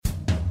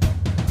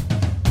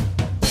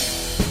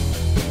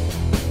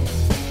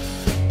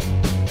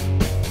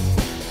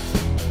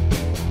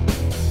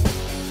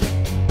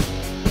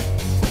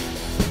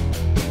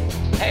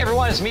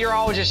is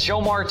meteorologist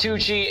Joe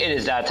Martucci. It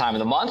is that time of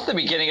the month, the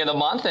beginning of the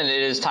month, and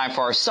it is time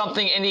for our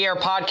Something in the Air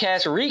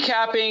podcast,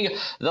 recapping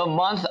the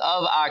month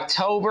of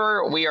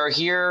October. We are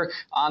here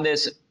on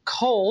this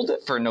cold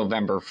for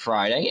November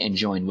Friday, and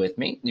joined with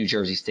me, New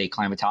Jersey State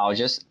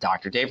climatologist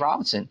Dr. Dave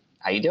Robinson.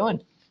 How you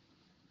doing?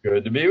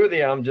 Good to be with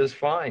you. I'm just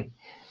fine.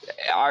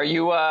 Are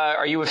you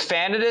a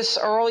fan of this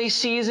early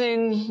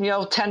season,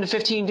 10 to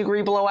 15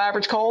 degree below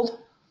average cold?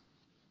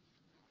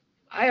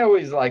 I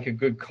always like a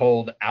good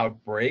cold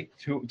outbreak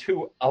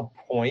to a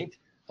point.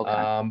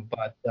 Okay.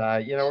 But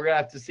we're going to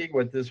have to see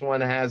what this one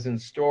has in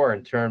store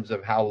in terms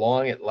of how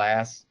long it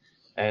lasts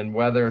and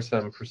whether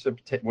some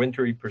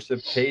wintry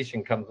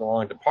precipitation comes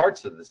along to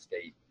parts of the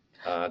state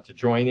to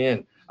join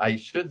in. I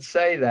should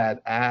say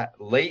that at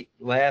late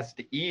last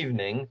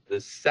evening, the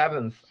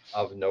 7th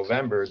of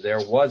November,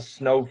 there was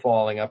snow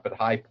falling up at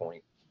High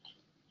Point.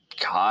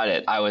 Got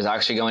it. I was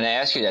actually going to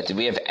ask you that. Do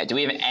we have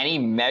any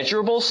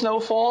measurable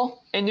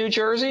snowfall in New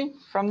Jersey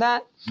from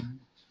that?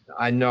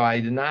 I know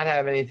I did not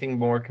have anything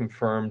more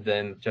confirmed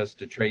than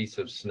just a trace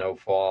of snow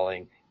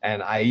falling.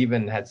 And I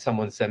even had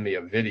someone send me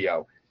a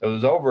video. It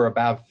was over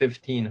about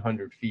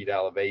 1,500 feet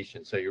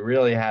elevation. So you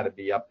really had to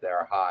be up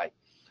there high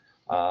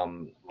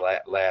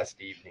last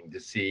evening to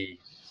see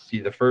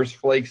the first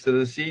flakes of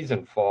the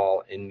season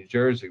fall in New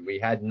Jersey. We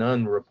had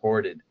none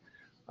reported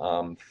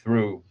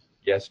through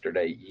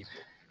yesterday evening.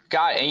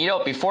 Got it.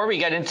 And before we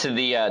get into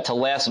the to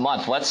last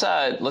month, let's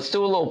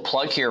do a little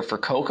plug here for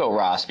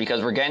CoCoRaHS,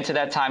 because we're getting to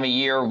that time of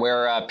year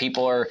where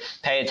people are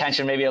paying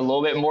attention maybe a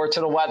little bit more to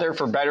the weather,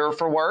 for better or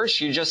for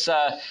worse. You just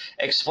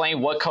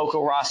explain what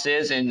CoCoRaHS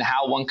is and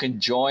how one can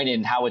join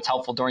and how it's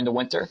helpful during the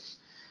winter.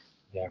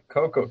 Yeah,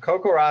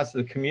 CoCoRaHS is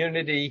the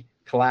Community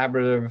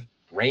Collaborative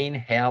Rain,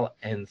 Hail,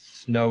 and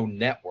Snow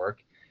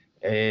Network.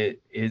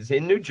 It is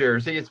in New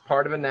Jersey. It's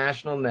part of a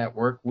national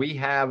network. We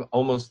have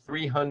almost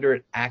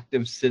 300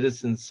 active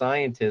citizen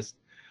scientists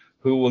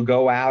who will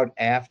go out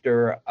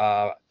after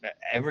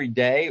every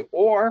day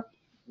or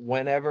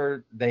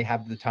whenever they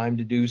have the time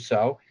to do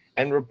so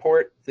and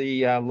report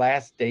the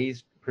last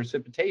day's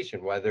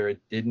precipitation, whether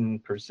it didn't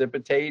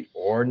precipitate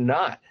or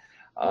not.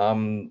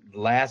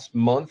 Last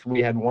month,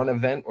 we had one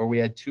event where we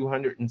had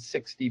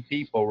 260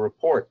 people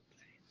report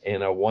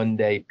in a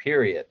one-day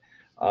period.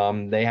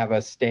 They have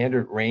a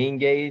standard rain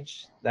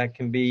gauge that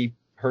can be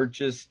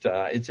purchased.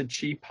 It's a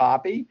cheap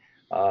hobby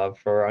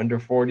for under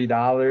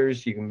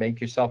 $40. You can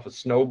make yourself a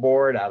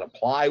snowboard out of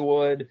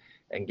plywood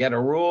and get a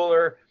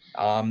ruler.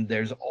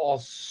 There's all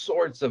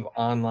sorts of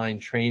online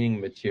training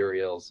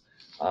materials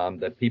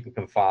that people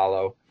can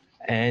follow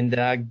and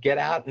get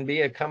out and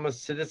become a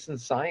citizen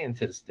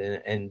scientist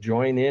and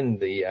join in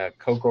the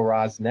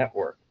CoCoRaHS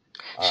network.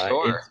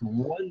 Sure. It's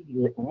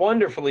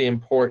wonderfully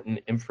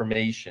important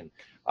information.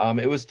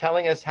 It was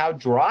telling us how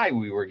dry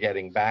we were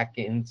getting back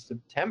in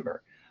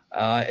September.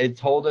 It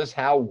told us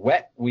how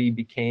wet we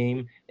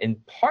became in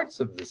parts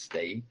of the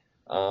state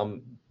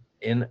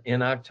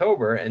in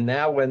October. And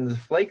now when the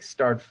flakes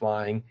start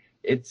flying,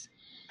 it's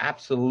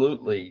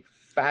absolutely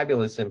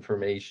fabulous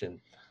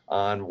information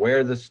on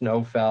where the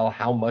snow fell,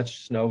 how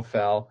much snow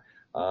fell,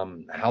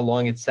 how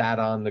long it sat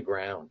on the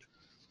ground.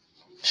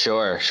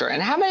 Sure.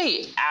 And how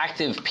many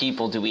active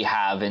people do we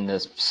have in the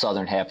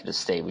southern half of the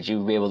state? Would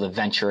you be able to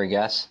venture a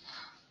guess?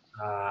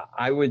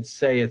 I would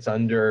say it's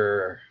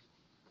under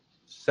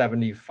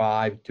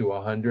 75 to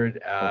 100.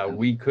 Okay.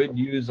 We could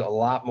use a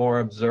lot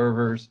more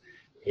observers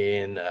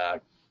in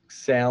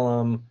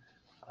Salem,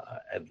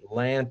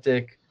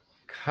 Atlantic,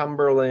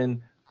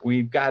 Cumberland.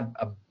 We've got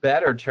a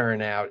better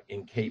turnout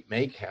in Cape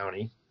May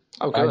County.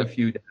 Quite a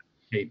few down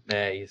in Cape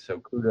May, so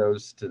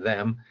kudos to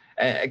them.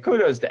 And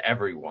kudos to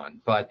everyone.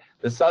 But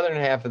the southern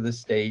half of the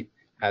state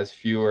has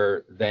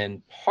fewer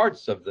than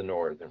parts of the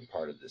northern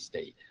part of the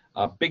state.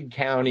 Big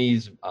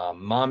counties,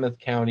 Monmouth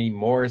County,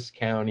 Morris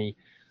County,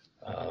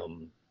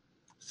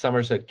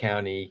 Somerset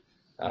County,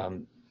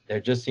 there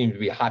just seems to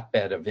be a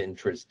hotbed of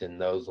interest in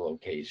those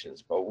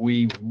locations. But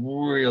we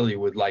really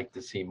would like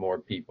to see more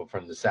people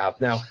from the south.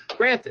 Now,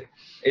 granted,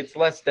 it's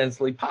less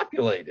densely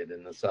populated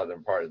in the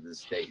southern part of the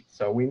state,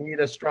 so we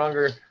need a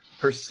stronger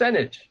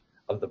percentage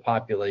of the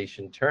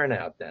population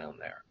turnout down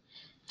there.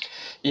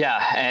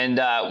 Yeah, and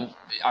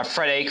our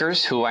Fred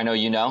Akers, who I know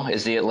you know,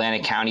 is the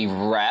Atlantic County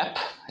rep.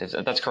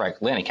 That's correct.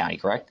 Atlantic County,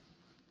 correct?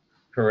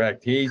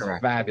 Correct. He's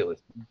Correct.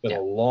 Fabulous. He's been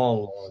a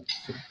long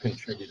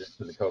contributor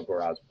to the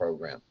CoCoRaHS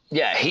program.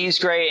 Yeah, he's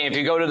great. And if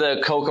you go to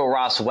the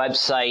CoCoRaHS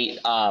website,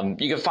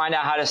 you can find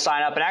out how to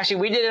sign up. And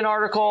actually, we did an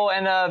article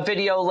and a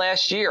video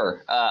last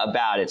year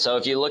about it. So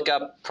if you look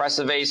up Press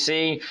of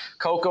AC,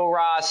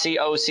 CoCoRaHS,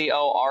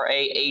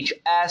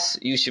 CoCoRaHS,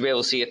 you should be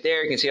able to see it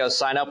there. You can see how to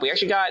sign up. We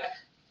actually got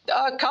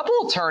a couple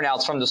of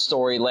turnouts from the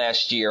story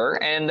last year,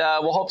 and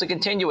we'll hope to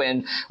continue.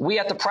 And we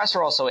at the Press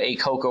are also a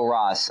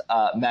CoCoRaHS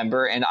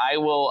member, and I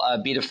will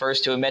be the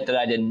first to admit that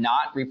I did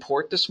not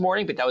report this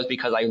morning, but that was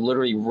because I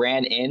literally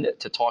ran in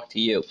to talk to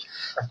you.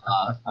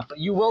 But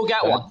you will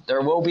get one.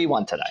 There will be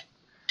one today.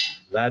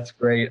 That's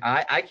great.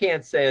 I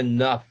can't say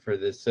enough for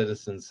the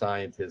citizen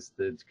scientists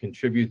that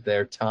contribute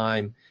their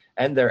time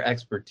and their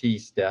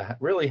expertise to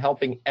really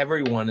helping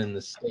everyone in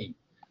the state,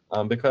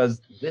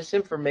 because this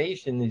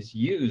information is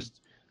used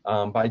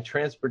by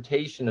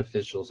transportation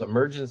officials,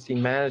 emergency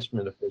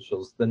management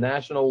officials, the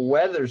National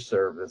Weather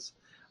Service,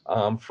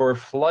 for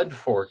flood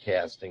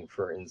forecasting,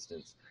 for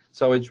instance.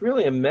 So it's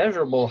really a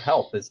measurable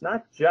help. It's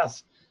not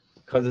just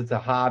because it's a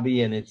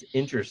hobby and it's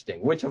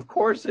interesting, which of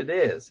course it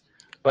is,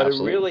 but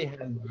Absolutely. it really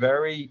has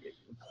very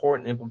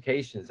important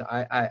implications.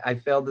 I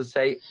failed to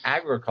say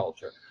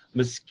agriculture.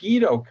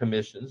 Mosquito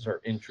commissions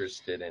are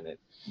interested in it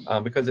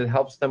because it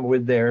helps them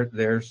with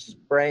their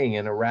spraying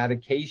and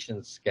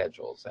eradication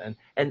schedules,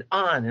 and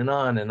on and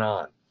on and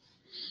on.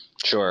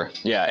 Sure.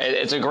 Yeah,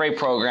 it's a great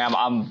program.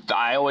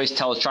 I always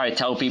try to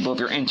tell people, if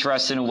you're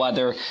interested in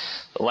weather,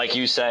 like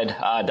you said,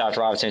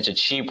 Dr. Robinson, it's a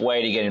cheap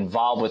way to get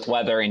involved with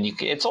weather, and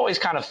it's always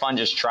kind of fun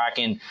just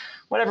tracking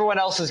what everyone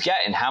else is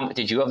getting. How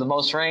did you have the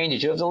most rain?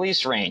 Did you have the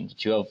least rain?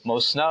 Did you have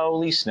most snow,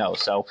 least snow?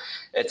 So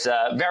it's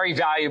a very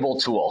valuable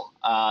tool.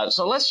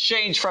 So let's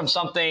change from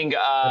something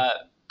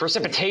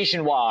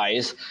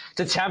precipitation-wise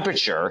to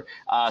temperature,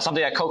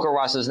 something that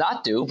CocoRaHS does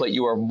not do, but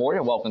you are more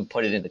than welcome to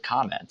put it in the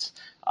comments.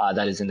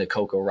 That is in the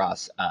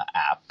CocoRaHS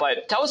app.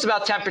 But tell us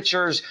about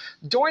temperatures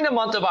during the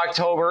month of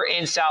October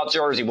in South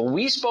Jersey. When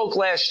we spoke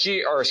last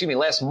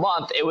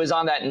month, it was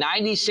on that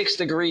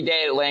 96-degree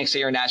day at Atlantic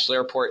City International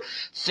Airport.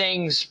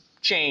 Things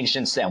changed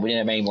since then. We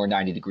didn't have any more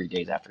 90-degree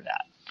days after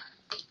that.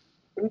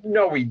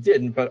 No, we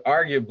didn't, but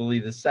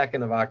arguably the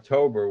 2nd of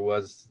October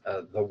was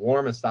the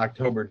warmest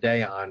October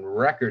day on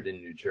record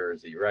in New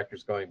Jersey,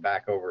 records going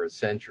back over a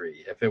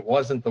century. If it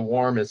wasn't the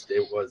warmest,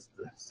 it was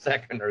the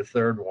second or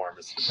third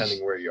warmest,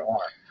 depending where you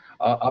are.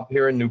 Up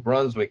here in New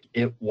Brunswick,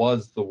 it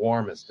was the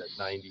warmest at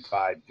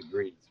 95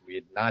 degrees. We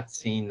had not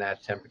seen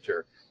that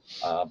temperature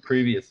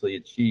previously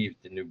achieved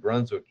in New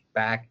Brunswick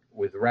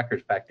with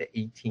records back to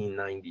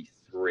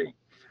 1893.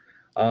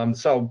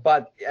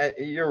 But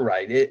you're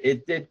right.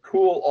 It did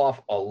cool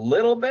off a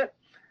little bit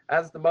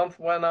as the month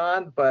went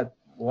on. But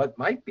what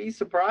might be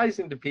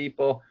surprising to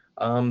people,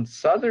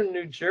 southern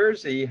New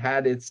Jersey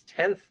had its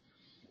 10th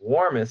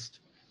warmest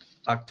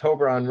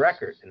October on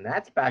record, and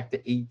that's back to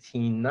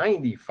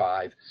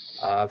 1895,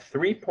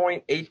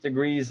 3.8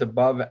 degrees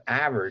above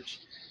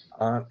average.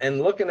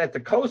 And looking at the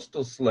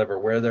coastal sliver,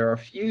 where there are a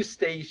few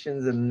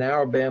stations in the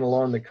narrow band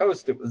along the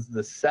coast, it was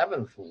the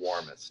 7th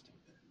warmest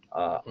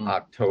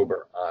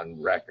October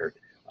on record.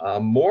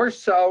 More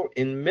so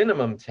in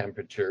minimum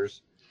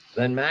temperatures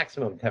than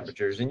maximum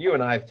temperatures. And you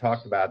and I have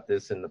talked about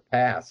this in the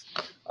past.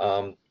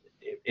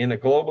 In a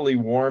globally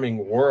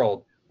warming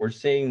world, we're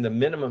seeing the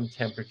minimum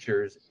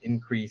temperatures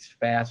increase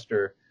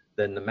faster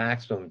than the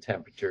maximum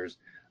temperatures.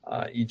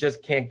 You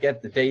just can't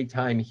get the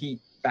daytime heat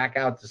back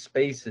out to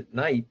space at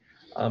night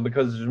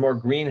because there's more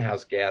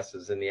greenhouse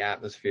gases in the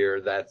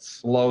atmosphere that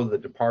slow the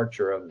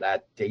departure of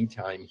that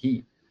daytime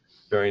heat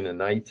during the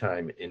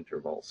nighttime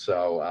interval.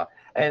 So,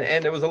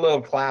 and it was a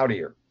little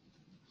cloudier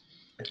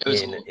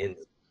in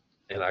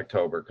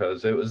October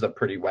because it was a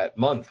pretty wet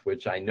month,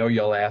 which I know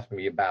you'll ask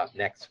me about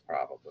next,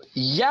 probably.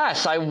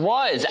 Yes, I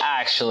was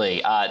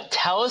actually.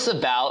 Tell us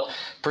about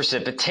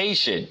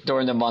precipitation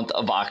during the month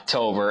of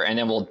October, and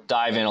then we'll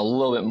dive in a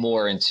little bit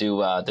more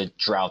into the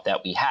drought that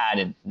we had,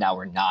 and now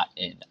we're not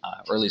in,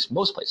 or at least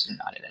most places are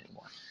not in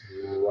anymore.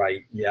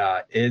 Right.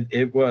 Yeah.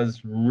 It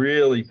was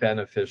really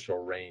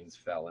beneficial. Rains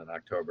fell in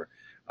October.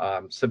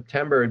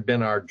 September had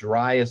been our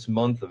driest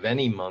month of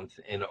any month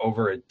in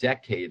over a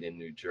decade in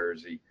New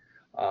Jersey.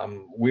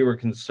 We were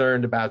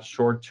concerned about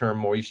short-term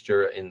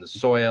moisture in the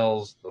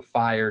soils, the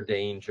fire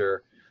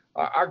danger,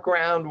 our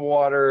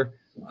groundwater,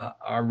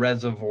 our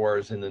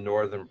reservoirs in the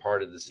northern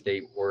part of the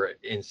state were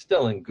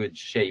still in good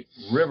shape.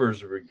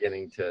 Rivers were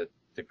beginning to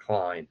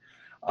decline.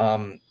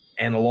 And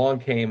along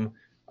came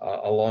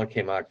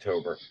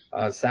October.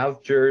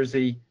 South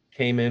Jersey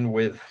came in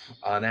with,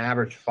 on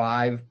average,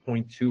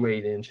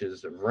 5.28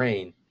 inches of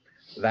rain.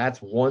 That's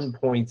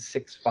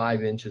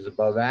 1.65 inches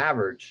above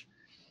average,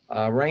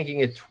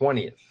 ranking it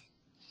 20th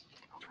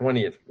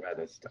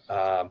wettest.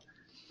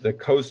 The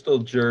coastal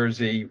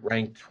Jersey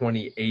ranked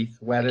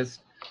 28th wettest.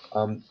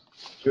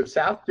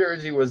 South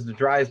Jersey was the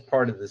driest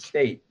part of the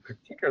state,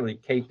 particularly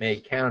Cape May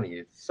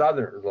County,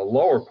 the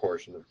lower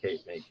portion of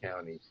Cape May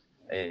County,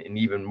 and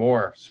even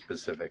more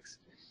specifics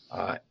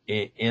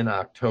in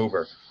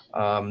October.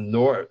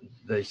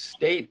 The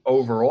state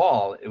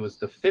overall, it was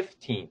the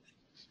 15th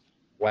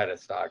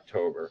wettest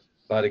October,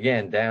 but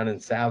again, down in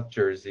South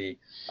Jersey,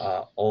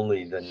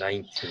 only the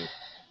 19th.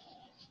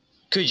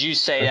 Could you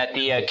say that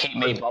the Cape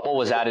May bubble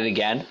was at it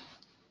again?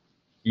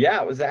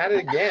 Yeah, it was at it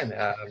again.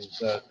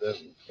 The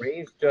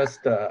rains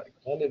just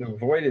kind of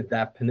avoided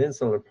that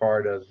peninsular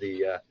part of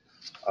the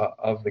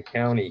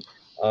county,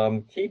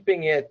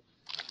 keeping it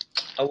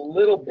a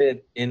little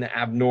bit in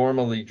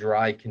abnormally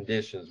dry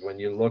conditions when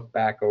you look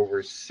back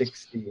over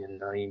 60 and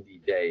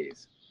 90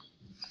 days.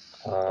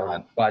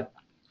 But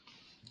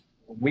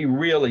we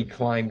really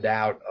climbed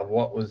out of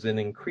what was an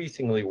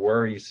increasingly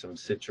worrisome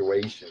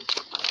situation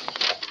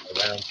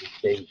around the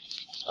state.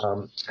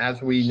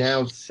 As we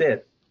now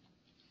sit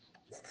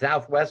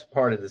southwest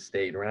part of the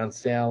state, around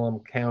Salem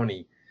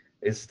County,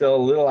 is still a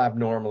little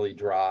abnormally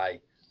dry.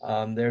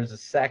 There's a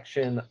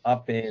section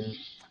up in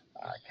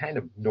kind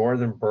of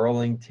northern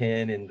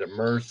Burlington into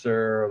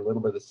Mercer, a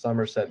little bit of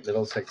Somerset,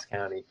 Middlesex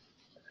County.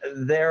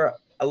 They're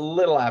a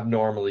little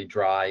abnormally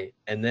dry,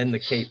 and then the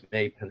Cape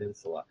May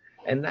Peninsula.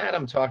 And that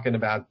I'm talking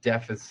about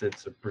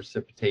deficits of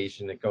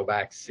precipitation that go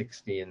back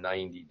 60 and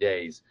 90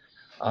 days.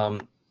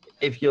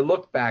 If you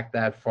look back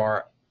that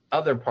far,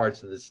 other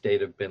parts of the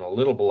state have been a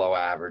little below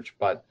average,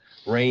 but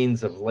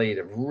rains of late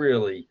have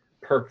really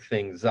perked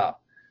things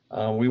up.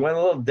 We went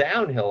a little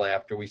downhill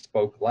after we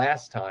spoke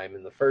last time.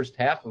 In the first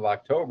half of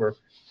October,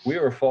 we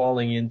were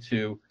falling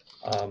into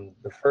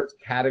the first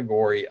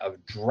category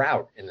of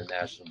drought in the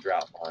National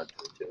Drought Monitor,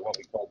 what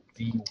we call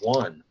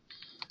D1.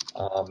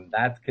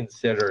 That's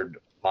considered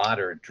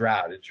moderate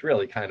drought. It's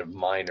really kind of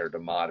minor to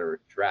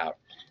moderate drought.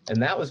 And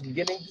that was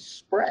beginning to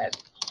spread.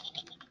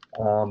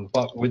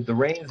 But with the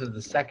rains of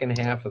the second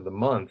half of the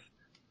month,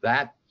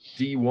 that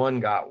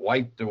D1 got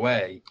wiped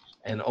away,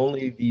 and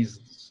only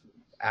these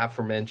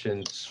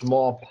aforementioned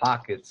small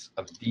pockets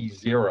of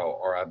D0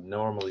 or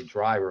abnormally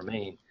dry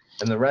remain,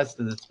 and the rest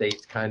of the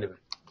state's kind of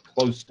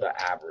close to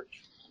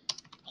average.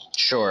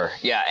 Sure.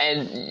 Yeah.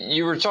 And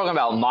you were talking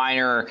about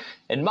minor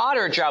and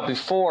moderate drought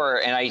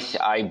before. And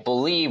I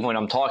believe when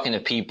I'm talking to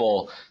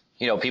people,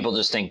 people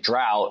just think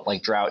drought,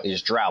 like drought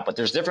is drought, but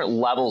there's different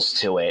levels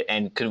to it.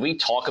 And could we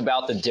talk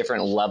about the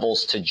different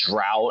levels to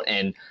drought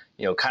and,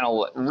 kind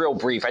of real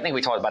brief? I think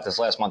we talked about this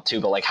last month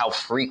too, but like how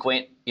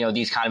frequent,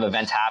 these kind of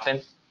events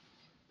happen?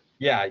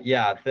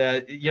 Yeah.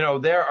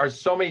 There are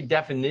so many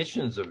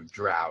definitions of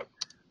drought.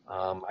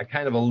 I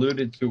kind of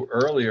alluded to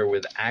earlier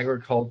with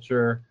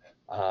agriculture,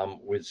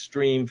 with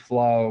stream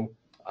flow,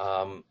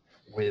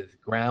 with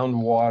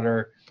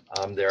groundwater.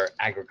 There are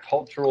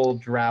agricultural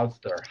droughts,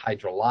 there are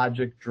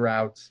hydrologic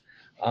droughts.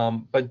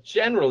 But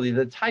generally,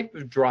 the type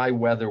of dry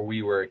weather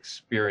we were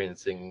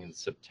experiencing in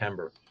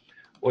September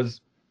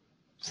was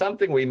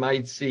something we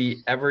might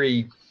see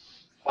every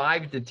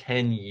 5 to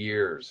 10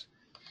 years,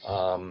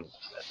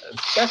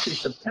 especially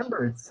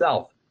September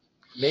itself,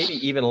 maybe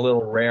even a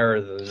little rarer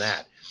than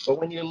that. But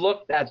when you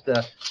looked at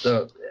the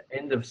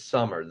end of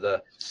summer,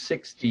 the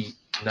 60,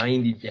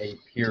 90-day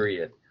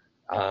period,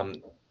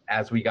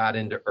 as we got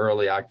into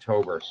early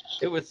October,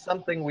 it was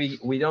something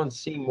we don't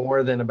see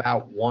more than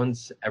about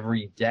once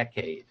every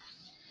decade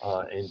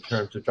in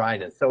terms of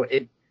dryness. So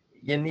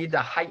you need to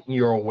heighten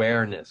your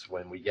awareness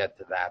when we get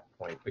to that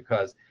point,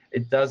 because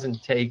it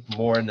doesn't take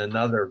more than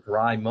another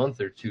dry month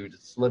or two to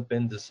slip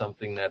into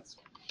something that's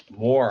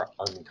more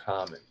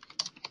uncommon.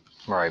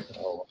 Right.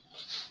 So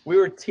we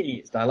were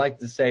teased. I like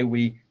to say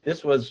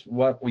this was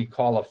what we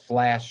call a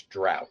flash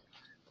drought,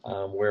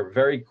 where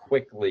very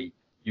quickly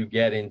you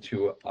get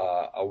into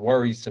a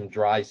worrisome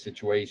dry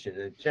situation.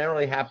 And it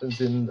generally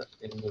happens in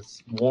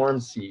this warm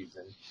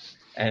season.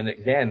 And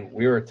again,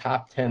 we were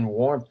top 10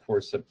 warmth for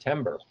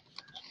September.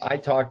 I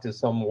talked to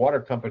some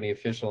water company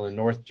official in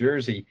North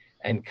Jersey,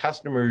 and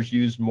customers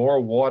used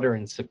more water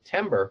in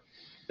September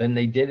than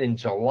they did in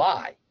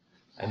July.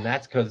 And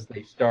that's because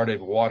they started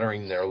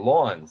watering their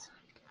lawns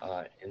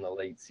in the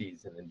late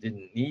season and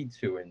didn't need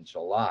to in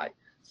July.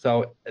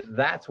 So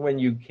that's when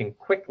you can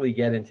quickly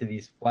get into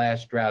these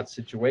flash drought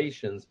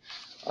situations,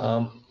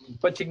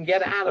 but you can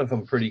get out of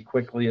them pretty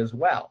quickly as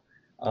well.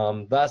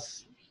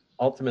 Thus,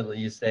 ultimately,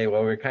 you say,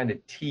 well, we're kind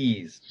of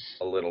teased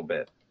a little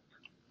bit.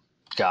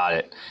 Got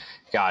it.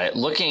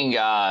 Looking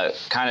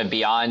kind of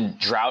beyond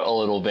drought a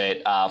little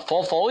bit,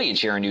 fall foliage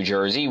here in New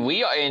Jersey.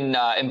 We are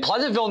in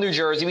Pleasantville, New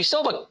Jersey. We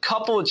still have a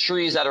couple of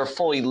trees that are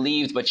fully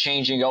leaved but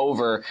changing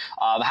over.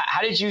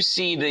 How did you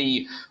see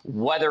the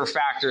weather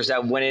factors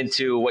that went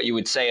into what you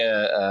would say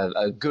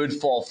a good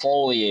fall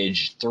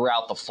foliage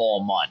throughout the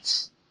fall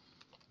months?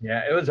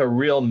 Yeah, it was a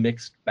real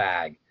mixed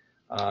bag.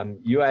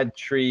 You had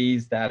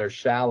trees that are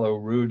shallow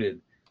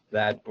rooted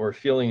that were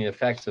feeling the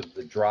effects of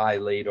the dry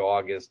late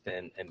August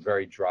and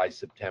very dry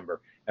September,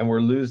 and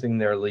were losing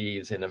their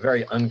leaves in a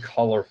very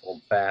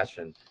uncolorful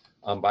fashion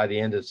by the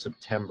end of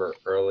September,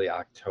 early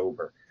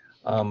October.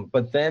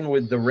 But then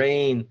with the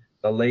rain,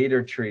 the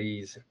later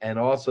trees, and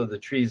also the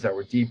trees that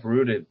were deep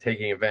rooted,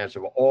 taking advantage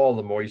of all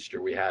the moisture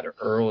we had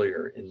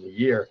earlier in the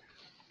year,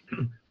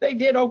 they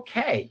did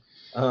okay.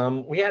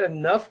 We had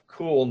enough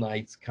cool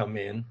nights come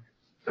in,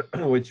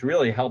 which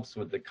really helps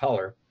with the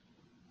color.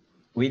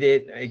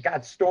 It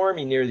got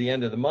stormy near the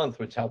end of the month,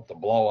 which helped to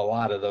blow a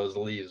lot of those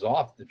leaves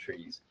off the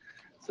trees.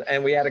 So,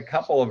 and we had a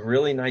couple of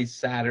really nice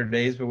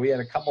Saturdays, but we had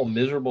a couple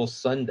miserable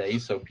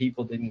Sundays, so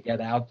people didn't get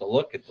out to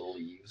look at the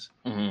leaves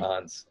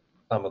on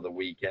some of the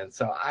weekends.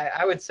 So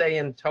I would say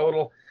in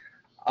total,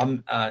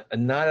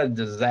 not a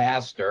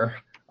disaster,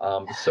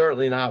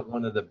 certainly not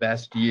one of the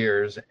best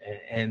years,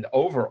 and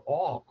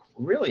overall,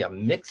 really a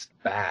mixed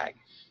bag.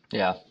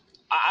 Yeah.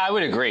 I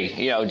would agree.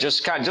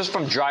 Just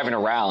from driving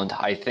around,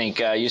 I think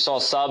you saw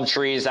some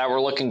trees that were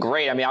looking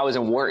great. I mean, I was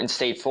in Wharton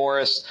State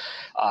Forest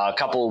a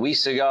couple of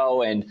weeks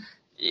ago, and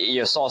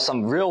saw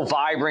some real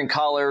vibrant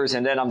colors,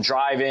 and then I'm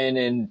driving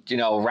and,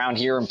 around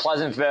here in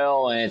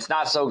Pleasantville, and it's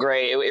not so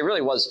great. It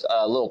really was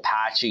a little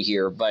patchy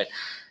here, but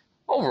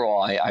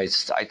overall, I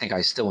think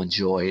I still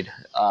enjoyed,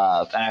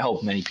 and I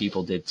hope many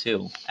people did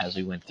too as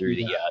we went through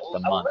the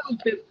month. A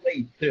little bit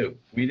late too.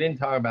 We didn't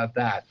talk about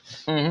that.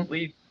 Mm-hmm.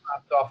 We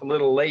dropped off a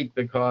little late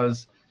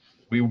because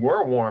we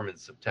were warm in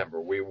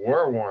September. We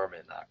were warm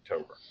in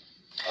October.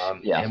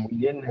 And we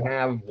didn't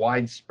have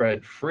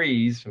widespread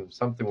freeze, from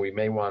something we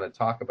may want to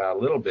talk about a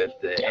little bit,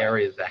 the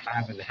areas that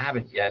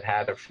haven't yet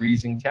had a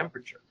freezing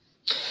temperature.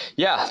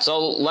 Yeah, so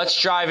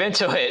let's dive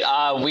into it.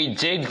 We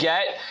did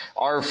get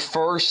our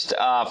first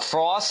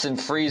frost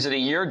and freeze of the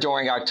year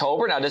during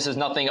October. Now, this is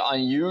nothing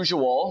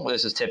unusual.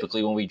 This is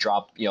typically when we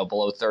drop,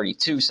 below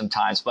 32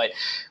 sometimes. But,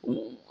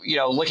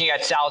 looking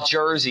at South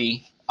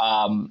Jersey,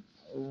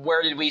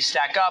 where did we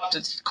stack up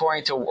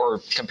according to or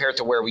compared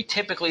to where we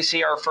typically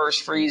see our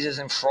first freezes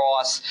and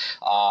frosts?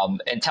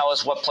 And tell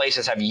us what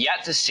places have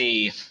yet to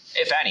see,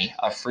 if any,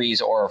 a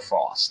freeze or a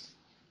frost.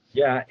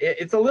 Yeah,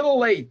 it's a little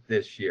late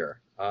this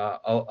year.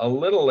 A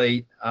little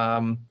late.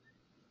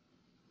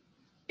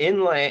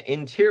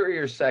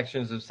 Interior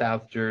sections of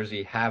South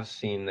Jersey have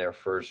seen their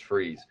first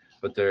freeze,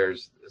 but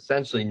there's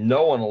essentially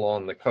no one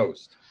along the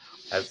coast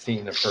has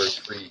seen the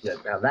first freeze yet.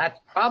 Now, that's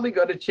probably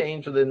going to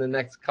change within the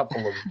next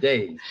couple of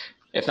days.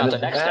 If not the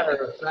next day. As a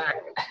matter of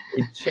fact,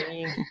 it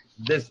changed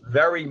this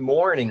very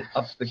morning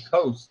up the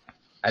coast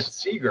at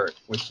Seagirt,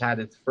 which had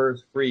its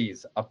first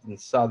freeze up in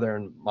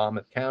southern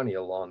Monmouth County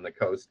along the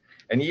coast.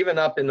 And even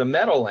up in the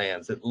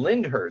Meadowlands at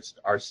Lyndhurst,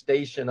 our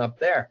station up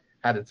there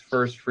had its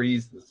first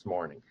freeze this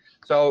morning.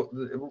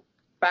 So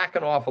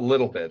backing off a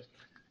little bit,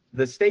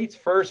 the state's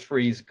first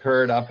freeze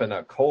occurred up in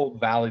a Cold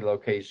Valley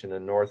location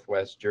in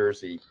northwest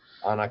Jersey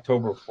on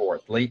October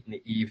 4th, late in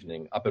the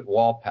evening, up at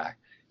Walpack.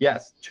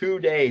 Yes, 2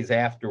 days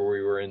after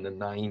we were in the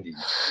 90s.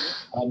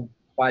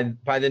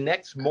 By the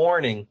next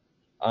morning,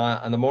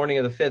 on the morning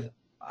of the 5th,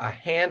 a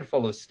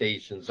handful of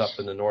stations up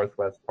in the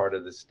northwest part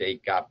of the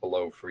state got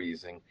below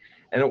freezing.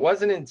 And it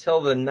wasn't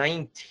until the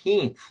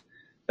 19th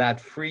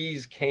that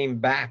freeze came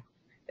back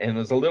and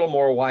was a little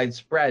more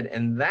widespread.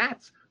 And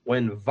that's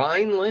when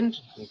Vineland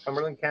in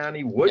Cumberland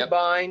County,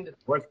 Woodbine,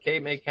 North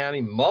Cape May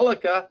County,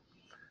 Mullica,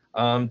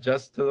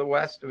 just to the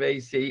west of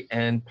AC,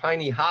 and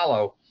Piney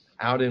Hollow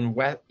out in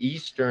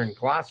eastern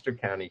Gloucester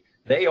County,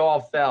 they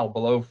all fell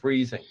below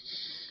freezing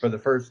for the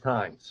first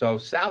time. So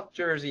South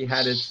Jersey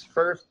had its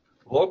first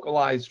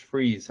localized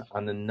freeze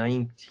on the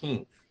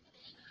 19th.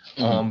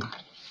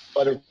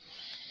 But it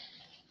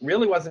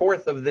really wasn't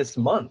 4th of this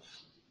month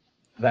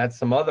that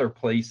some other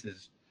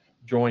places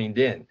joined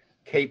in.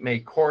 Cape May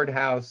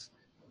Courthouse,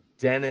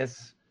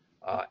 Dennis,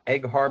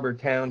 Egg Harbor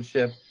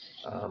Township,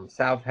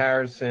 South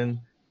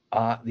Harrison,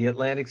 the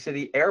Atlantic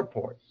City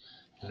Airport.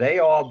 They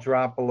all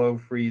dropped below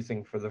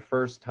freezing for the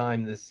first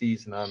time this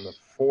season on the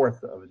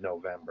 4th of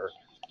November.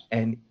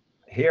 And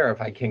here,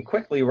 if I can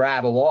quickly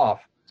rattle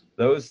off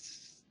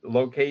those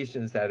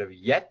locations that have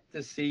yet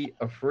to see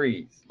a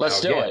freeze.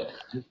 Let's do it.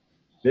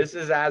 This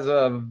is as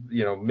of,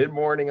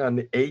 mid-morning on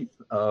the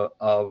 8th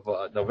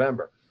of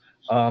November.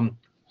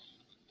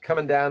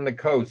 Coming down the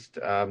coast,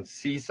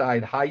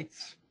 Seaside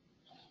Heights,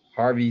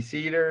 Harvey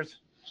Cedars,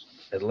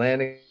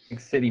 Atlantic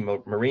City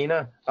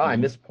Marina. I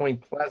missed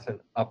Point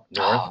Pleasant up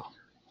north.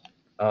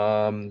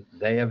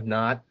 They have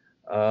not.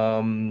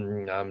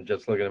 I'm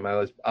just looking at my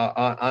list.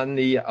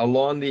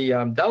 Along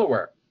the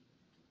Delaware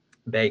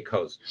Bay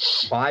coast,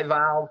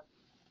 Bivalve,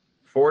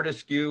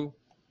 Fortescue,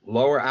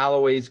 Lower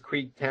Alloways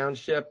Creek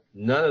Township.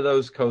 None of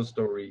those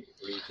coastal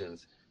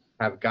regions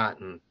have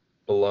gotten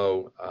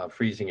below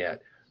freezing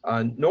yet.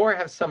 Nor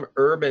have some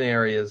urban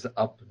areas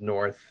up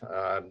north,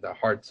 the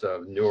hearts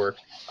of Newark.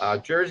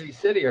 Jersey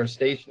City, our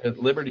station at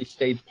Liberty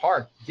State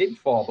Park, did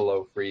fall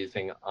below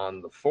freezing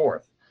on the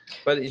 4th.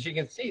 But as you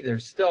can see,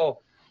 there's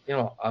still,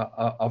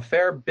 a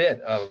fair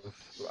bit of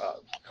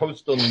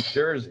coastal New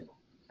Jersey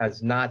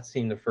has not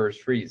seen the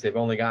first freeze. They've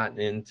only gotten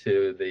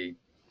into the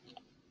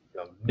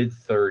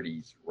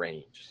mid-30s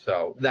range.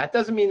 So that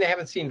doesn't mean they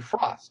haven't seen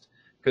frost,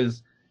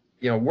 because,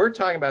 we're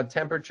talking about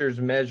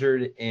temperatures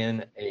measured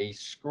in a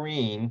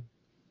screen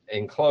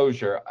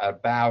enclosure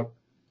about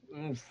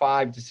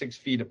 5 to 6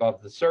 feet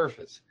above the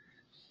surface.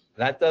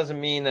 That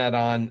doesn't mean that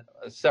on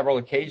several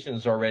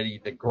occasions already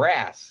the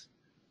grass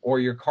or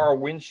your car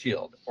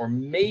windshield, or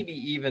maybe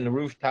even the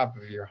rooftop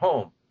of your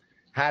home,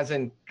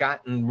 hasn't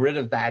gotten rid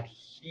of that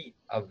heat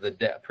of the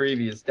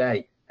previous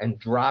day and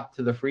dropped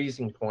to the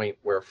freezing point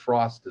where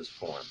frost is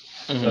formed.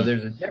 So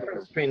there's a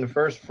difference between the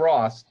first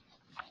frost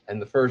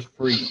and the first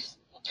freeze.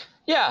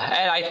 Yeah,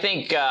 and I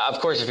think, of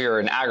course, if you're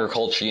in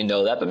agriculture, you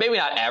know that, but maybe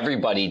not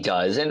everybody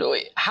does. And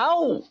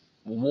how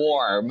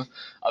warm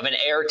of an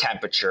air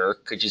temperature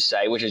could you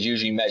say, which is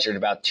usually measured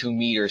about 2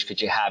 meters, could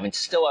you have and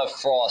still have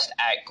frost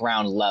at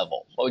ground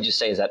level? What would you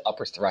say is that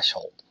upper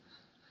threshold?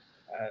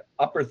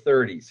 Upper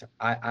 30s.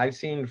 I've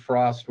seen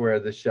frost where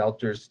the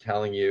shelter's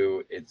telling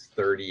you it's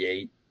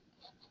 38,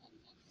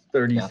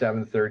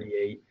 37,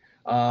 38.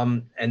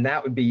 And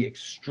that would be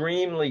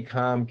extremely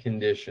calm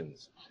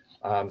conditions.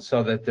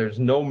 so that there's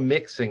no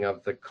mixing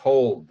of the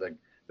cold.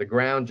 The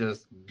ground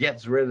just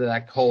gets rid of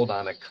that cold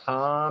on a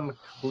calm,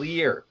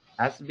 clear,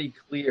 has to be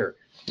clear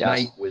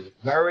night with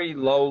very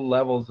low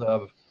levels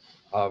of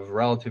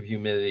relative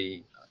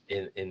humidity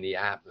in the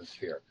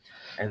atmosphere.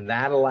 And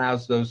that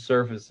allows those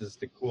surfaces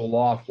to cool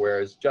off,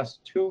 whereas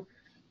just 2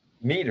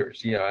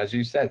 meters, as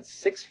you said,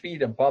 6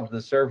 feet above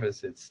the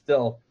surface, it's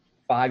still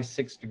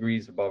 5-6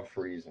 degrees above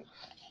freezing.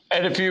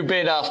 And if you've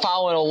been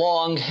following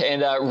along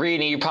and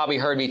reading, you probably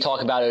heard me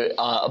talk about it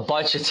a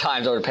bunch of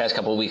times over the past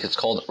couple of weeks. It's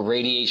called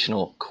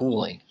radiational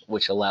cooling,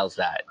 which allows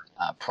that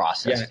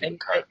process to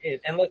occur.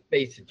 And let's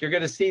face it, you're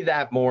going to see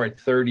that more at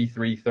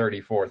 33,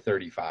 34,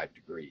 35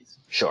 degrees.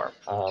 Sure.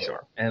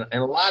 And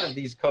a lot of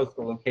these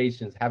coastal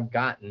locations have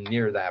gotten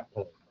near that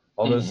point,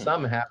 although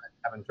some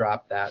haven't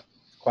dropped that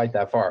quite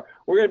that far.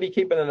 We're going to be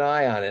keeping an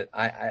eye on it.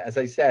 As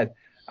I said,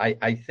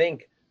 I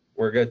think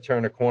we're going to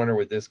turn a corner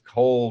with this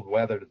cold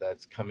weather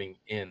that's coming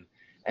in.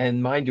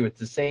 And mind you, at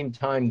the same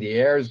time, the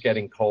air is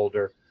getting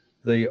colder.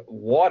 The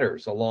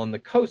waters along the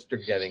coast are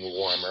getting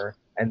warmer.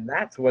 And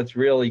that's what's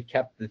really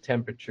kept the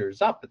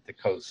temperatures up at the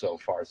coast so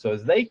far. So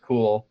as they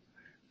cool,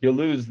 you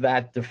lose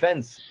that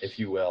defense, if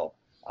you will,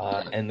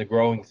 and the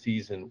growing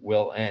season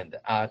will end.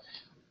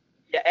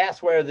 You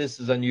ask where this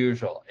is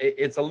unusual.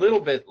 It's a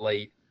little bit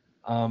late.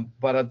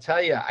 But I'll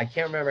tell you, I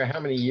can't remember how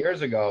many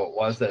years ago it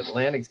was that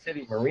Atlantic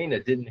City Marina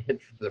didn't hit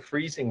the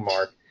freezing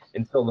mark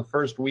until the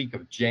first week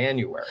of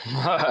January.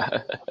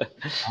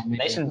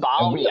 Nice and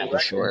balmy, I'm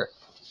sure.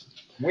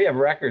 We have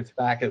records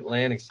back at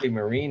Atlantic City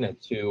Marina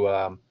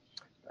to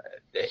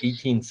the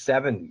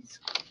 1870s,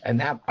 and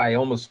that by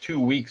almost 2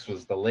 weeks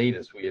was the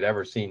latest we had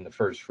ever seen the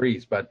first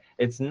freeze. But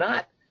it's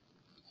not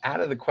out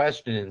of the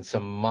question in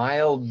some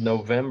mild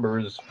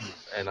Novembers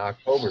and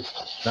Octobers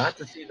not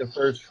to see the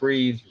first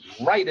freeze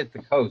right at the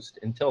coast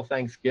until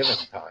Thanksgiving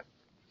time.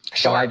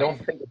 So I don't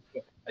think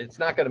it's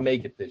not going to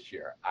make it this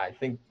year. I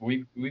think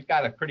we've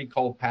got a pretty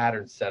cold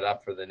pattern set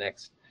up for the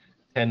next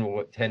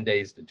 10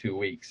 days to 2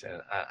 weeks,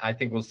 and I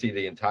think we'll see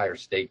the entire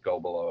state go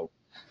below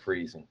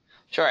freezing.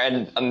 Sure,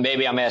 and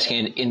maybe I'm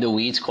asking an in the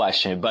weeds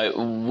question, but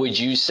would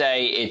you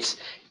say it's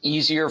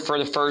easier for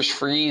the first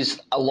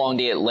freeze along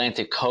the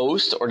Atlantic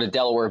coast or the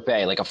Delaware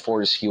Bay, like a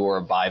Fortescue or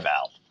a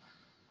bivalve?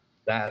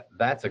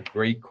 That's a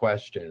great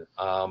question.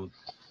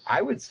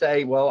 I would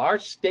say, well, our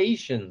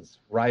stations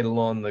right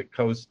along the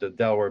coast of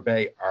Delaware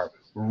Bay are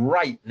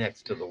right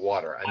next to the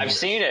water. I've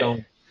seen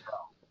it.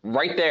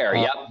 Right there,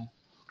 yep.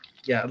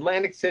 Yeah,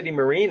 Atlantic City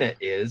Marina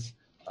is.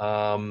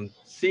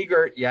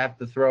 Seagirt, you have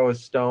to throw a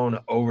stone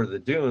over the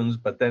dunes,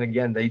 but then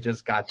again, they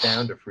just got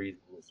down to freezing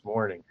this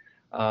morning.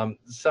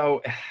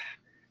 So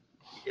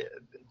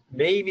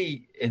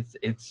maybe it's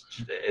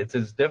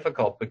as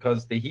difficult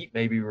because the heat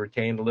may be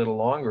retained a little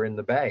longer in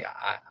the bay.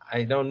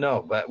 I don't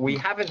know, but we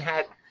haven't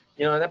had,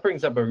 and that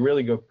brings up a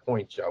really good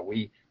point, Joe.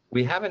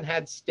 We haven't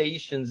had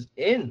stations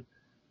in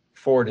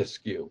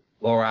Fortescue,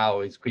 Lower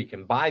Alloways Creek,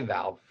 and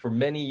Bivalve for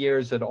many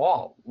years at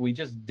all. We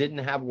just didn't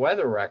have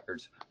weather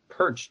records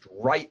perched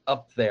right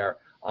up there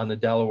on the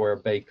Delaware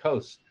Bay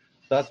coast,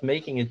 thus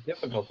making it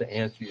difficult to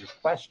answer your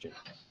question.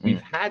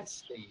 We've had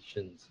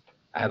stations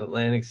at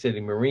Atlantic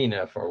City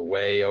Marina for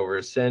way over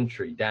a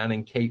century, down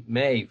in Cape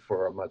May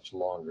for a much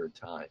longer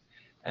time,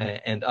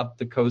 and up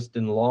the coast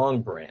in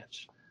Long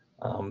Branch.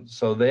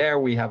 So there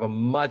we have a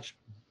much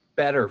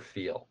better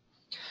feel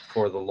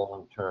for the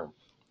long term.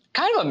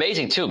 Kind of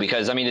amazing, too,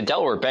 because, the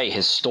Delaware Bay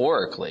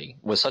historically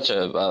was such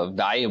a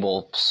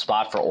valuable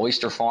spot for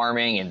oyster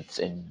farming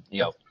and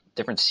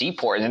different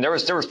seaport. And there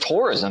was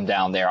tourism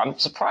down there. I'm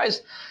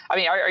surprised.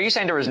 Are you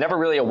saying there was never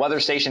really a weather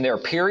station there,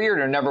 period,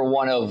 or never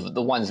one of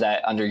the ones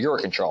that under your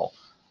control?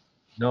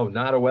 No,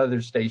 not a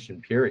weather station,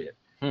 period.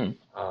 You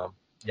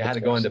had to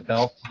go into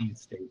Bellefontaine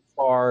State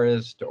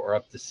Forest or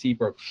up to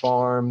Seabrook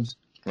Farms,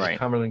 right,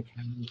 Cumberland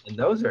County, and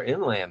those are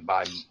inland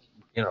by,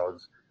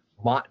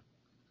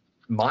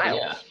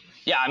 miles.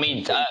 Yeah,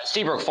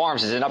 Seabrook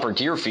Farms is in Upper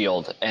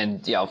Deerfield,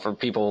 and for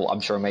people,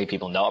 I'm sure many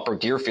people know, Upper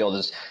Deerfield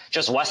is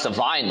just west of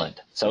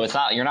Vineland, so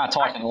you're not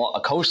talking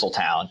a coastal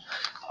town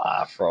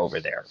for over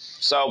there.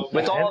 So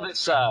with all of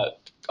this,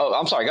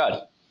 I'm sorry, go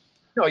ahead.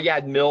 No, you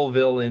had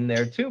Millville in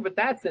there too, but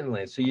that's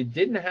inland. So you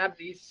didn't have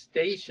these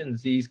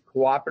stations, these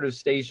cooperative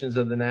stations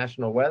of the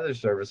National Weather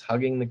Service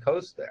hugging the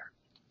coast there.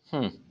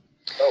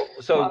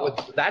 So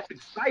that's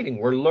exciting.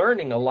 We're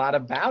learning a lot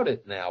about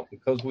it now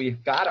because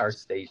we've got our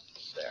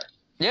stations there.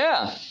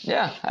 Yeah.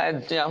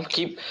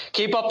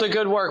 Keep up the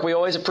good work. We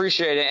always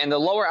appreciate it. And the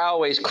Lower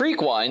Alloways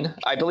Creek one,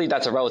 I believe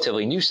that's a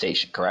relatively new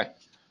station, correct?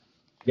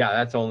 Yeah,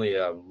 that's only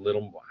a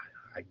little.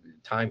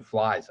 Time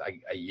flies.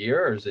 A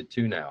year, or is it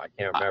 2 now? I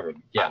can't remember.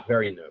 Yeah,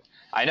 very new.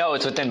 I know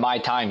it's within my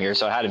time here,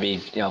 so it had to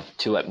be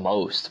 2 at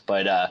most.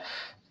 But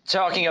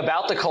talking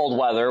about the cold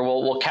weather,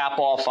 we'll cap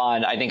off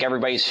on, I think,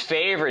 everybody's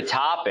favorite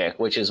topic,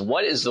 which is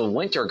what is the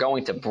winter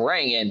going to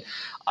bring? And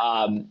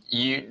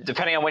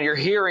Depending on when you're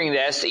hearing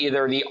this,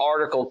 either the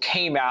article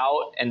came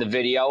out and the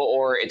video,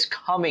 or it's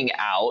coming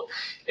out.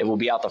 It will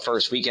be out the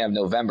first weekend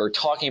of November,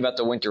 talking about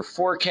the winter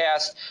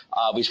forecast.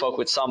 We spoke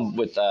with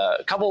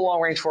a couple of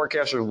long-range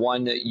forecasters,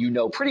 one that you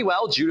know pretty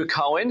well, Judah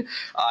Cohen.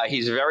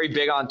 He's very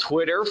big on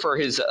Twitter for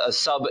his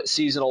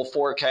sub-seasonal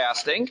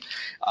forecasting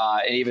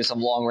and even some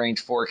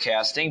long-range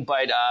forecasting.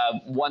 But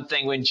one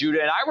thing, when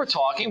Judah and I were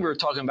talking, we were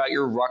talking about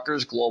your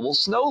Rutgers Global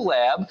Snow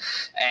Lab,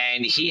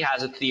 and he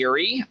has a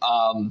theory.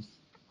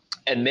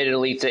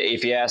 Admittedly,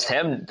 if you asked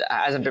him,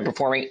 hasn't been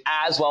performing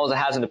as well as it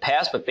has in the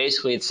past, but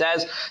basically it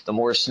says the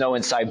more snow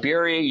in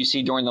Siberia you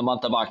see during the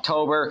month of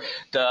October,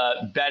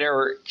 the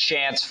better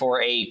chance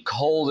for a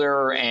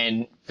colder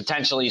and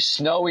potentially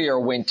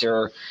snowier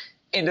winter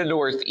in the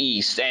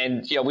Northeast.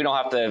 And, we don't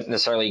have to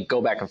necessarily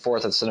go back and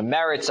forth on some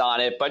merits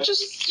on it, but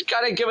just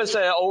kind of give us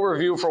an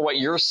overview for what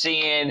you're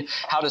seeing,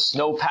 how the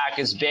snowpack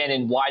has been,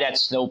 and why that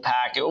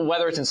snowpack,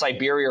 whether it's in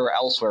Siberia or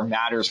elsewhere,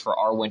 matters for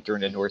our winter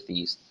in the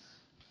Northeast.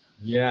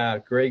 Yeah,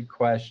 great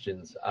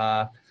questions.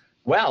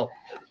 Well,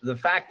 the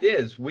fact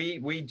is,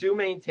 we do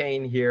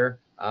maintain here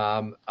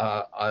a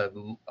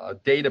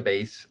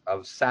database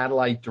of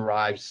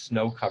satellite-derived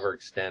snow cover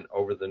extent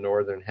over the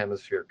northern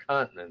hemisphere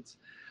continents.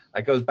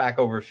 That goes back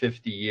over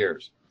 50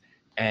 years.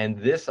 And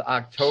this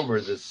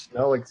October, the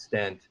snow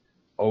extent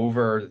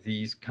over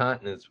these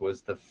continents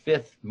was the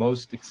 5th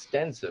most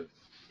extensive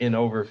in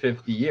over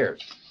 50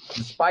 years.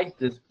 Despite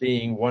this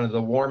being one of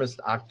the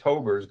warmest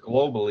Octobers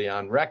globally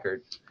on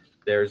record,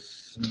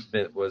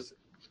 it was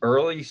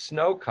early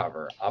snow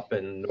cover up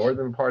in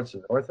northern parts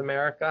of North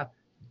America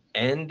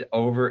and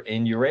over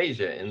in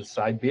Eurasia, in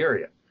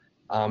Siberia.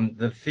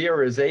 The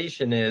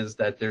theorization is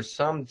that there's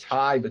some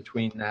tie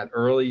between that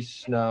early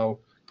snow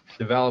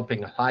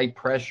developing high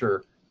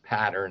pressure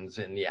patterns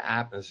in the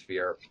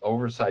atmosphere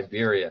over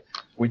Siberia,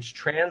 which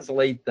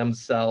translate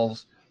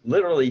themselves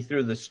literally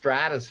through the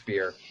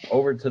stratosphere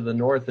over to the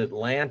North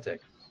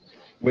Atlantic,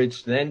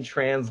 which then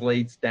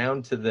translates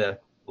down to the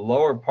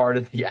lower part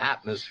of the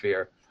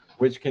atmosphere,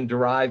 which can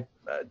drive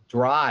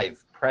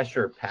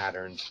pressure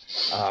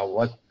patterns,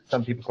 what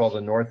some people call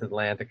the North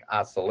Atlantic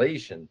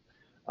Oscillation,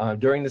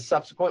 during the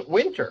subsequent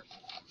winter.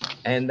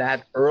 And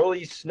that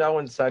early snow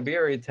in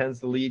Siberia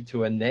tends to lead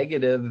to a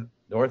negative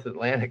North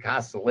Atlantic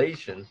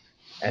Oscillation,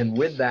 and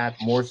with that,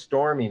 more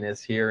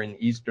storminess here in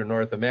eastern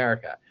North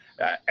America.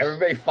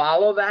 Everybody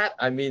follow that?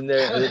 I mean,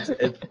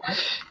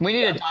 we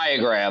need a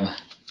diagram.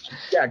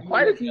 Yeah,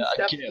 quite a few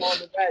steps along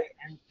the way,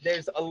 and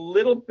there's a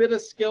little bit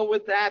of skill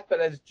with that, but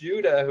as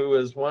Judah, who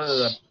is one of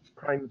the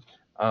prime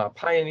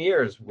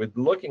pioneers with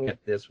looking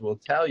at this, will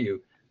tell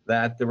you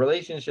that the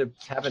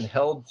relationships haven't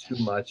held too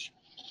much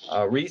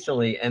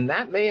recently, and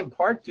that may in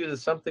part due to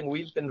something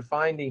we've been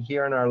finding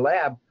here in our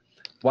lab.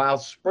 While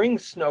spring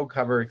snow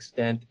cover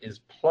extent is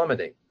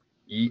plummeting,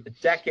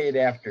 decade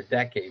after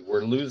decade,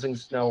 we're losing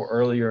snow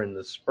earlier in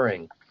the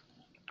spring.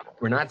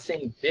 We're not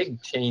seeing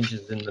big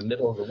changes in the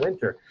middle of the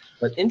winter,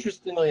 but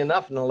interestingly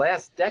enough, in the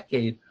last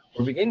decade,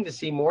 we're beginning to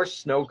see more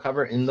snow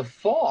cover in the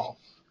fall.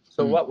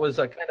 So what was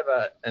a kind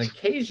of an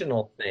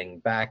occasional thing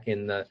back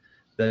in the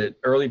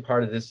early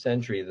part of this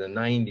century, the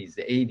 90s,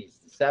 the 80s,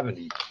 the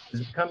 70s,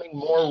 is becoming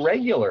more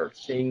regular,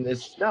 seeing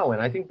this snow.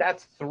 And I think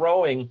that's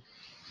throwing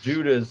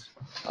Judah's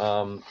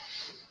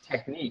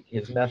technique,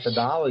 his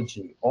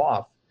methodology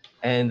off.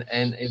 And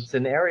it's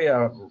an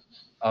area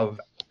of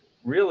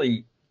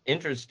really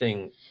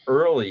interesting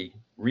early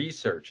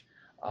research.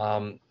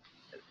 And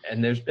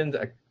there's been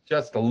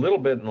just a little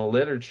bit in the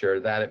literature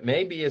that it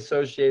may be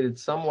associated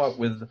somewhat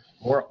with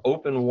more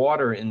open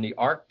water in the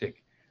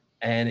Arctic,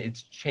 and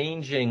it's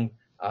changing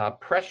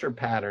pressure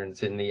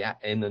patterns in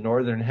the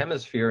northern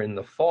hemisphere in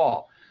the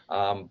fall,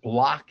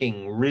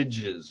 blocking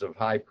ridges of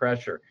high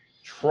pressure,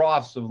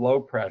 troughs of low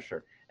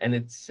pressure, and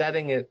it's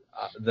setting it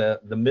the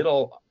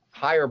middle,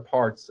 higher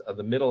parts of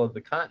the middle of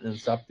the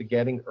continents up to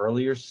getting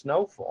earlier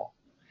snowfall.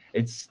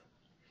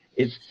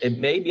 It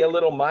may be a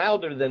little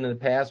milder than in the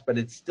past, but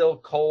it's still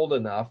cold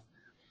enough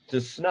to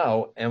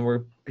snow, and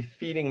we're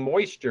feeding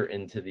moisture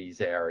into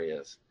these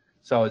areas.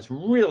 So it's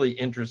really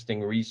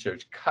interesting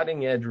research,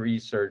 cutting edge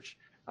research,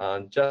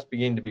 just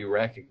beginning to be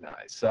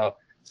recognized. So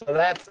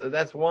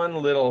that's one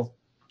little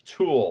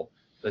tool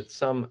that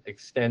some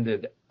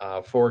extended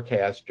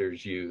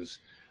forecasters use.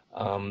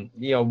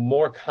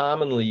 More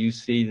commonly you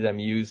see them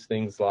use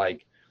things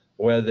like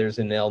whether there's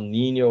an El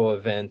Nino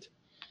event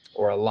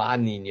or a La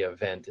Nina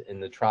event in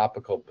the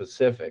tropical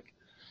Pacific.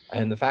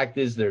 And the fact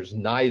is there's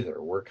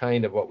neither. We're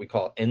kind of what we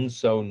call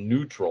ENSO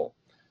neutral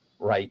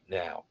right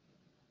now.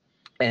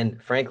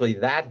 And frankly,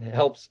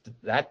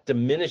 that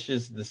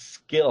diminishes the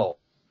skill.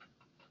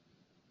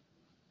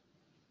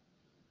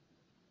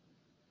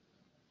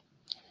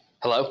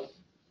 Hello?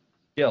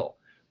 Skill.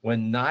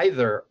 When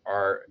neither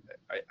are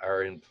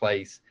in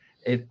place,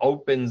 it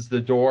opens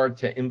the door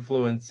to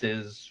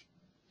influences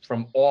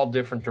from all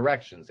different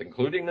directions,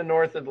 including the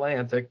North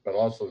Atlantic, but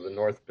also the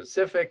North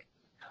Pacific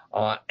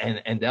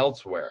and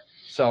elsewhere.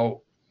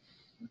 So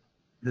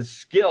the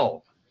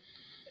skill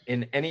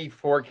in any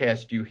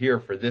forecast you hear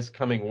for this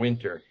coming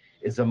winter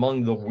is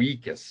among the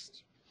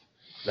weakest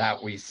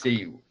that we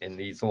see in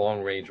these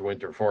long-range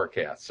winter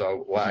forecasts.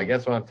 So I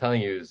guess what I'm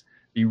telling you is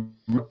be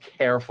real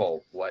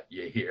careful what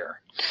you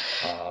hear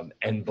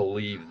and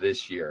believe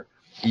this year,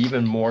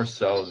 even more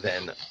so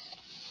than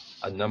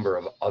a number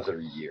of other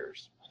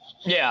years.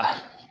 Yeah,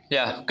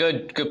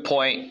 good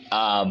point.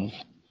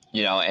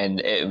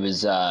 And it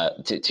was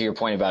to your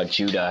point about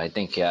Judah. I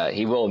think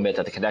he will admit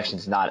that the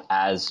connection's not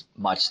as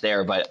much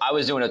there. But I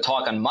was doing a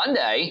talk on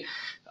Monday.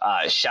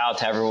 Shout out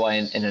to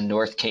everyone in the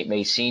North Cape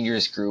May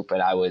Seniors group,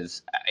 and I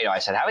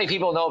said, how many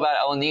people know about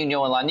El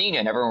Nino and La Nina?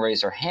 And everyone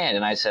raised their hand,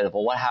 and I said,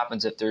 well, what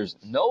happens if there's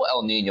no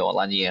El Nino and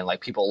La Nina? And like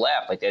people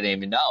laughed, like they didn't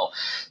even know.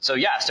 So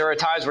yes, there are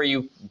times where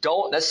you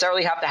don't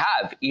necessarily have to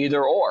have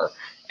either or,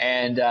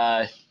 and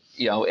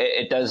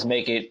it does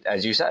make it,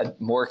 as you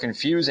said, more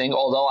confusing.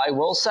 Although I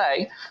will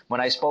say, when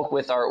I spoke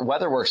with our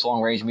WeatherWorks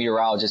long-range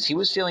meteorologist, he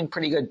was feeling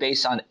pretty good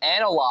based on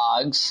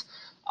analogs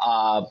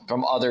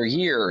from other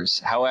years.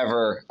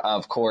 However,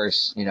 of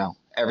course, a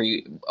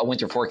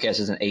winter forecast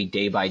isn't a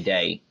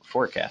day-by-day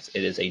forecast.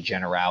 It is a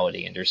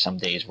generality, and there's some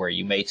days where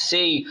you may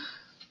see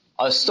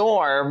a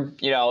storm.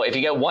 If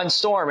you get one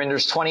storm and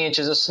there's 20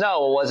 inches of snow,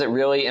 well, was it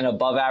really an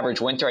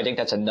above-average winter? I think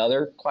that's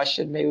another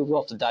question. Maybe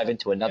we'll have to dive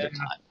into another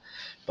time.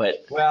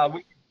 But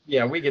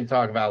we can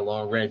talk about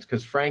long range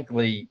because,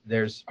 frankly,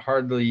 there's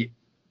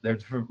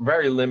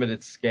very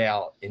limited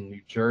scale in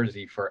New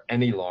Jersey for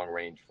any long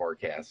range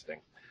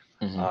forecasting.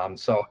 Mm-hmm.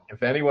 So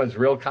if anyone's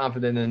real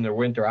confident in their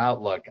winter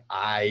outlook,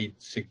 I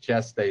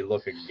suggest they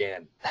look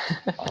again.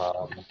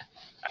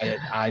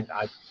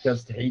 I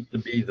just hate to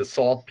be the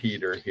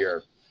saltpeter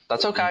here.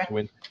 That's okay.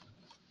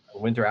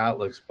 Winter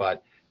outlooks,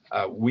 but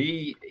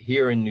we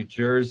here in New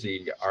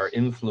Jersey are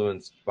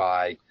influenced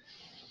by,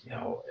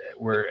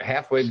 we're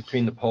halfway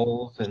between the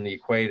poles and the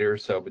equator.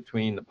 So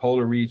between the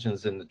polar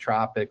regions and the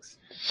tropics,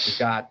 we've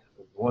got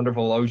a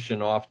wonderful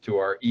ocean off to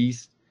our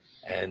east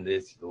and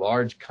this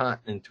large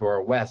continent to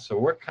our west. So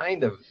we're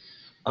kind of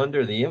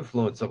under the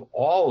influence of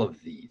all of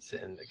these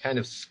and the kind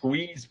of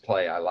squeeze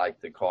play, I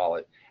like to call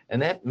it. And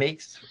that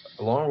makes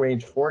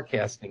long-range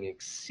forecasting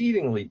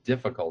exceedingly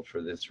difficult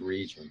for this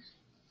region.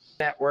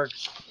 Network,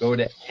 go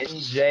to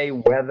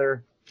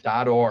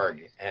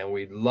njweather.org, and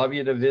we'd love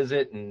you to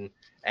visit and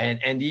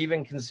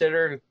even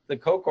consider the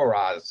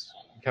CocoRa's,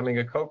 becoming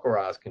a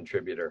CocoRa's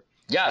contributor.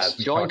 Yes,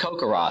 join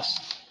CocoRa's.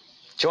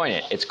 Join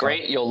it. It's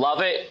great. You'll love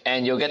it,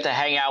 and you'll get to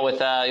hang out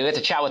with, you'll get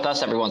to chat with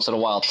us every once in a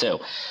while too.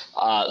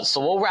 So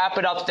we'll wrap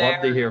it up there.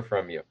 Love to hear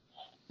from you.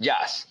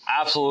 Yes,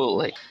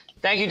 absolutely.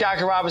 Thank you,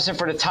 Dr. Robinson,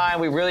 for the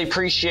time. We really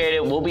appreciate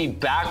it. We'll be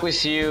back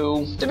with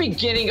you the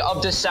beginning of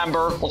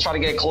December. We'll try to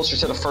get it closer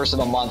to the first of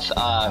the month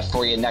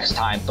for you next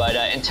time. But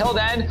until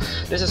then,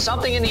 this is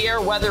Something in the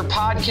Air Weather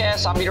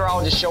Podcast. I'm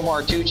meteorologist Joe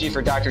Martucci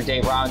for Dr.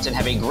 Dave Robinson.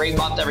 Have a great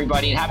month,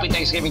 everybody, and happy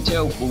Thanksgiving,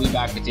 too. We'll be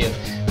back with you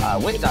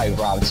with Dave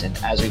Robinson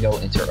as we go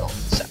into early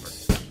December.